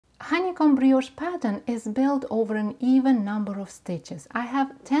Honeycomb Brioche pattern is built over an even number of stitches. I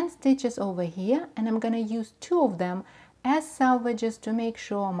have 10 stitches over here, and I'm going to use 2 of them as salvages to make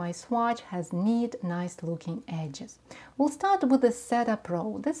sure my swatch has neat, nice looking edges. We'll start with the setup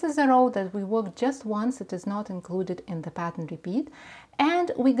row. This is a row that we work just once, it is not included in the pattern repeat,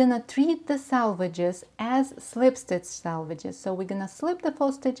 and we're gonna treat the salvages as slip stitch salvages. So we're gonna slip the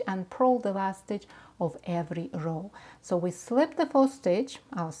first stitch and purl the last stitch of every row. So we slip the first stitch,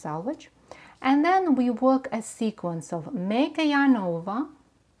 our salvage, and then we work a sequence of make a yarn over,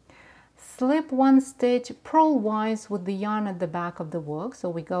 slip 1 stitch purlwise with the yarn at the back of the work. So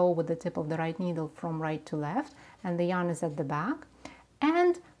we go with the tip of the right needle from right to left, and the yarn is at the back,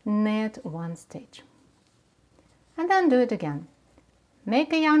 and knit 1 stitch. And then do it again.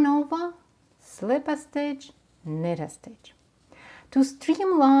 Make a yarn over, slip a stitch, knit a stitch. To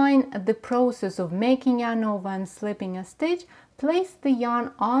streamline the process of making yarn over and slipping a stitch, place the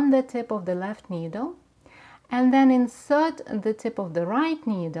yarn on the tip of the left needle, and then insert the tip of the right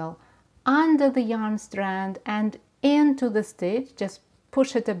needle under the yarn strand and into the stitch, just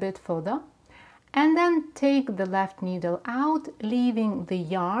push it a bit further, and then take the left needle out, leaving the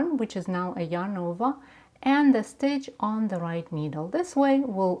yarn, which is now a yarn over, and the stitch on the right needle. This way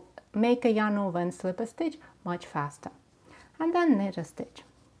we'll make a yarn over and slip a stitch much faster. And then knit a stitch.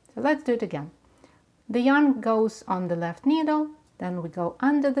 So let's do it again. The yarn goes on the left needle, then we go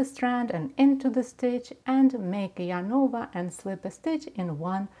under the strand and into the stitch and make a yarn over and slip a stitch in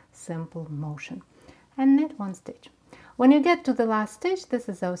one simple motion and knit 1 stitch. When you get to the last stitch, this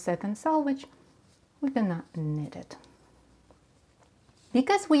is our second salvage, we're gonna knit it.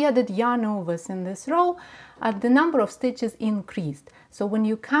 Because we added yarn overs in this row, the number of stitches increased. So when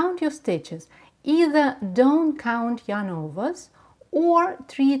you count your stitches, either don't count yarn overs or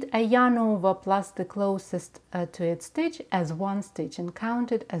treat a yarn over plus the closest to its stitch as 1 stitch and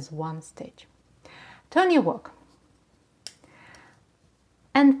count it as 1 stitch. Turn your work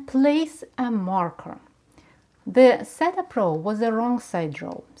and place a marker. The setup row was a wrong side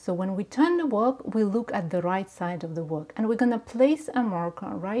row, so when we turn the work, we look at the right side of the work, and we're going to place a marker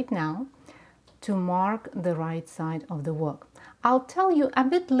right now to mark the right side of the work. I'll tell you a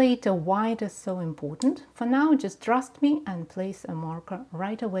bit later why it is so important. For now, just trust me and place a marker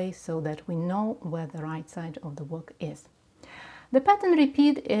right away so that we know where the right side of the work is. The pattern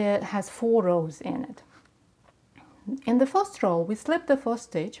repeat has 4 rows in it. In the first row, we slip the first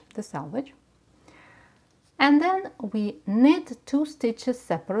stitch, the salvage, and then we knit 2 stitches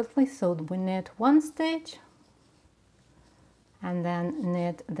separately. So we knit 1 stitch and then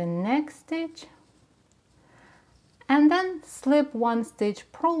knit the next stitch, and then slip 1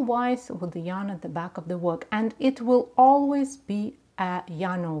 stitch purlwise with the yarn at the back of the work, and it will always be a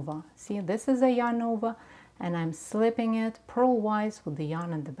yarn over. See, this is a yarn over, and I'm slipping it purlwise with the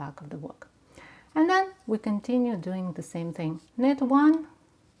yarn at the back of the work. And then we continue doing the same thing. Knit 1,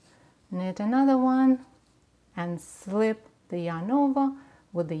 knit another 1, and slip the yarn over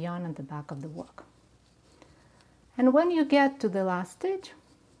with the yarn at the back of the work. And when you get to the last stitch,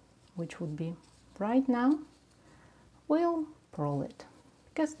 which would be right now, we'll purl it,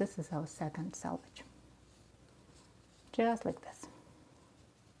 because this is our second salvage. Just like this.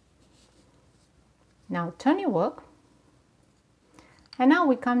 Now turn your work, and now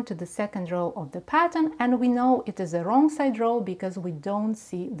we come to the second row of the pattern, and we know it is a wrong side row because we don't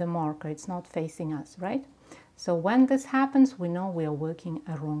see the marker, it's not facing us, right? So when this happens, we know we are working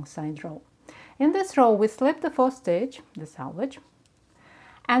a wrong side row. In this row, we slip the first stitch, the salvage,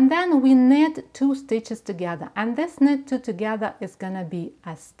 and then we knit 2 stitches together, and this knit 2 together is gonna be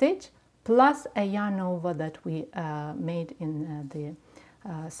a stitch plus a yarn over that we made in the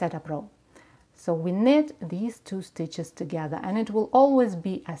setup row. So we knit these 2 stitches together, and it will always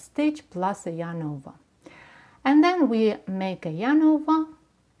be a stitch plus a yarn over. And then we make a yarn over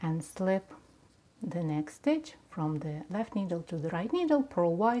and slip the next stitch from the left needle to the right needle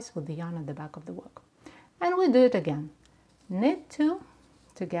purlwise with the yarn at the back of the work. And we do it again. Knit 2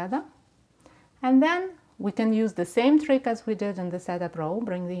 together, and then we can use the same trick as we did in the setup row.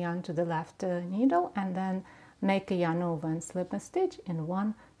 Bring the yarn to the left needle and then make a yarn over and slip a stitch in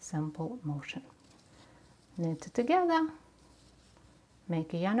one simple motion. Knit it together,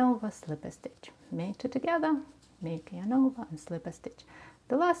 make a yarn over, slip a stitch, knit it together, make a yarn over and slip a stitch.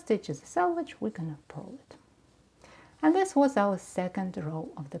 The last stitch is a salvage, we're gonna purl it. And this was our second row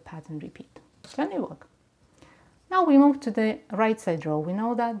of the pattern repeat. Turn your work. Now we move to the right side row. We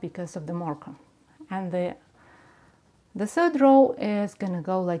know that because of the marker. And the third row is gonna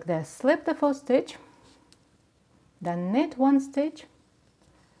go like this. Slip the first stitch, then knit 1 stitch,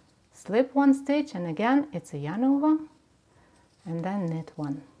 slip 1 stitch, and again it's a yarn over, and then knit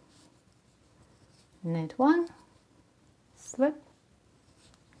 1. knit 1, slip,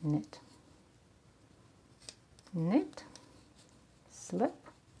 knit, knit, slip,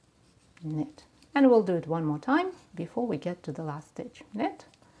 knit. And we'll do it one more time before we get to the last stitch. Knit,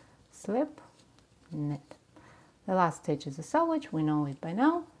 slip, knit. The last stitch is a selvage, we know it by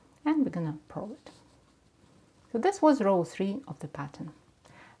now, and we're gonna purl it. So this was row 3 of the pattern.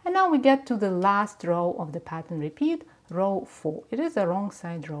 And now we get to the last row of the pattern repeat, row 4. It is a wrong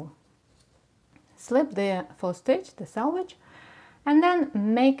side row. Slip the first stitch, the selvage, and then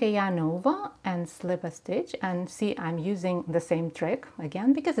make a yarn over and slip a stitch. And see, I'm using the same trick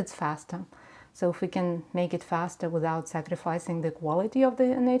again because it's faster. So if we can make it faster without sacrificing the quality of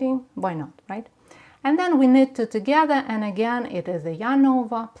the knitting, why not, right? And then we knit 2 together, and again it is a yarn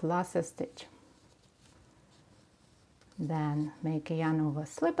over plus a stitch. Then make a yarn over,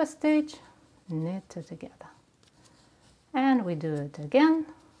 slip a stitch, knit 2 together. And we do it again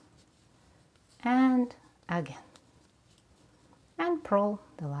and again. And purl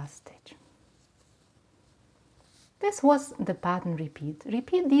the last stitch. This was the pattern repeat.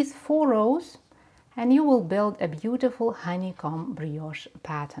 Repeat these 4 rows and you will build a beautiful honeycomb brioche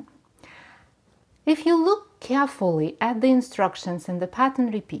pattern. If you look carefully at the instructions in the pattern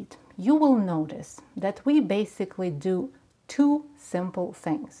repeat, you will notice that we basically do 2 simple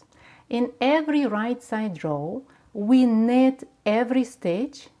things. In every right side row, we knit every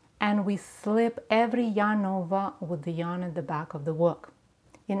stitch and we slip every yarn over with the yarn at the back of the work.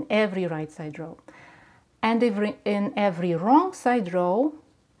 In every right side row. And in every wrong side row,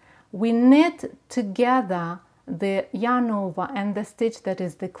 we knit together the yarn over and the stitch that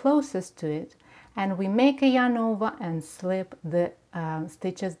is the closest to it, and we make a yarn over and slip the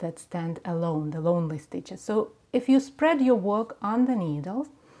stitches that stand alone, the lonely stitches. So if you spread your work on the needles,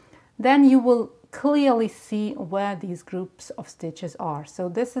 then you will clearly see where these groups of stitches are. So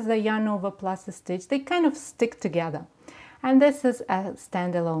this is a yarn over plus a stitch. They kind of stick together. And this is a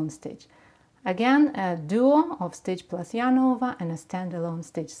standalone stitch. Again, a duo of stitch plus yarn over and a standalone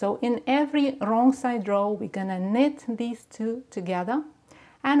stitch. So in every wrong side row, we're gonna knit these 2 together,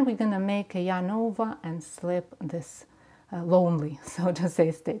 and we're gonna make a yarn over and slip this lonely, so to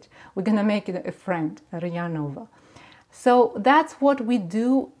say, stitch. We're gonna make it a friend, a yarn over. So that's what we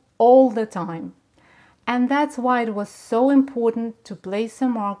do all the time. And that's why it was so important to place a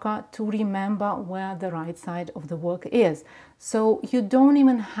marker to remember where the right side of the work is. So you don't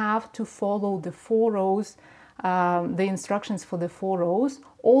even have to follow the 4 rows, the instructions for the 4 rows.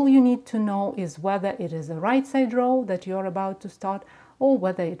 All you need to know is whether it is a right side row that you're about to start or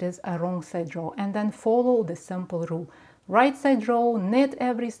whether it is a wrong side row. And then follow the simple rule. Right side row, knit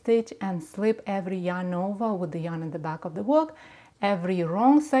every stitch and slip every yarn over with the yarn at the back of the work. Every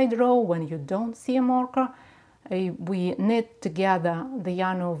wrong side row, when you don't see a marker, we knit together the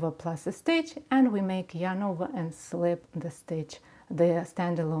yarn over plus a stitch, and we make yarn over and slip the stitch, the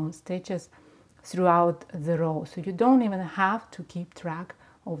standalone stitches throughout the row. So you don't even have to keep track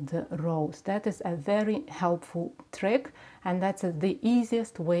of the rows. That is a very helpful trick, and that's the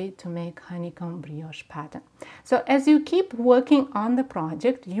easiest way to make honeycomb brioche pattern. So as you keep working on the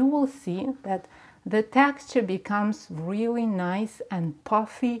project, you will see that the texture becomes really nice and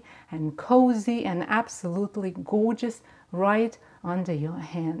puffy and cozy and absolutely gorgeous right under your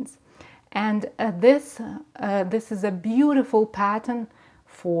hands. And this is a beautiful pattern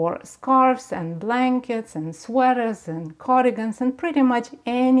for scarves and blankets and sweaters and cardigans and pretty much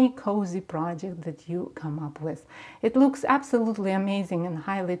any cozy project that you come up with. It looks absolutely amazing and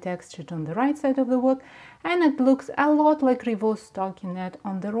highly textured on the right side of the work, and it looks a lot like reverse stockinette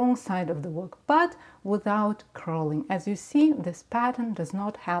on the wrong side of the work, but without curling. As you see, this pattern does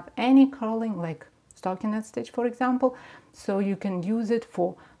not have any curling like stockinette stitch, for example, so you can use it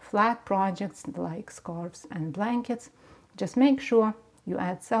for flat projects like scarves and blankets. Just make sure you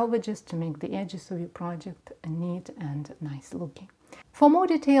add selvages to make the edges of your project neat and nice looking. For more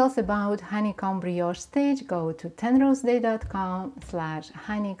details about honeycomb brioche stitch, go to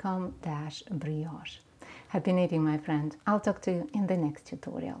 10roseday.com/honeycomb-brioche. Happy knitting, my friend. I'll talk to you in the next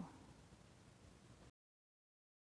tutorial.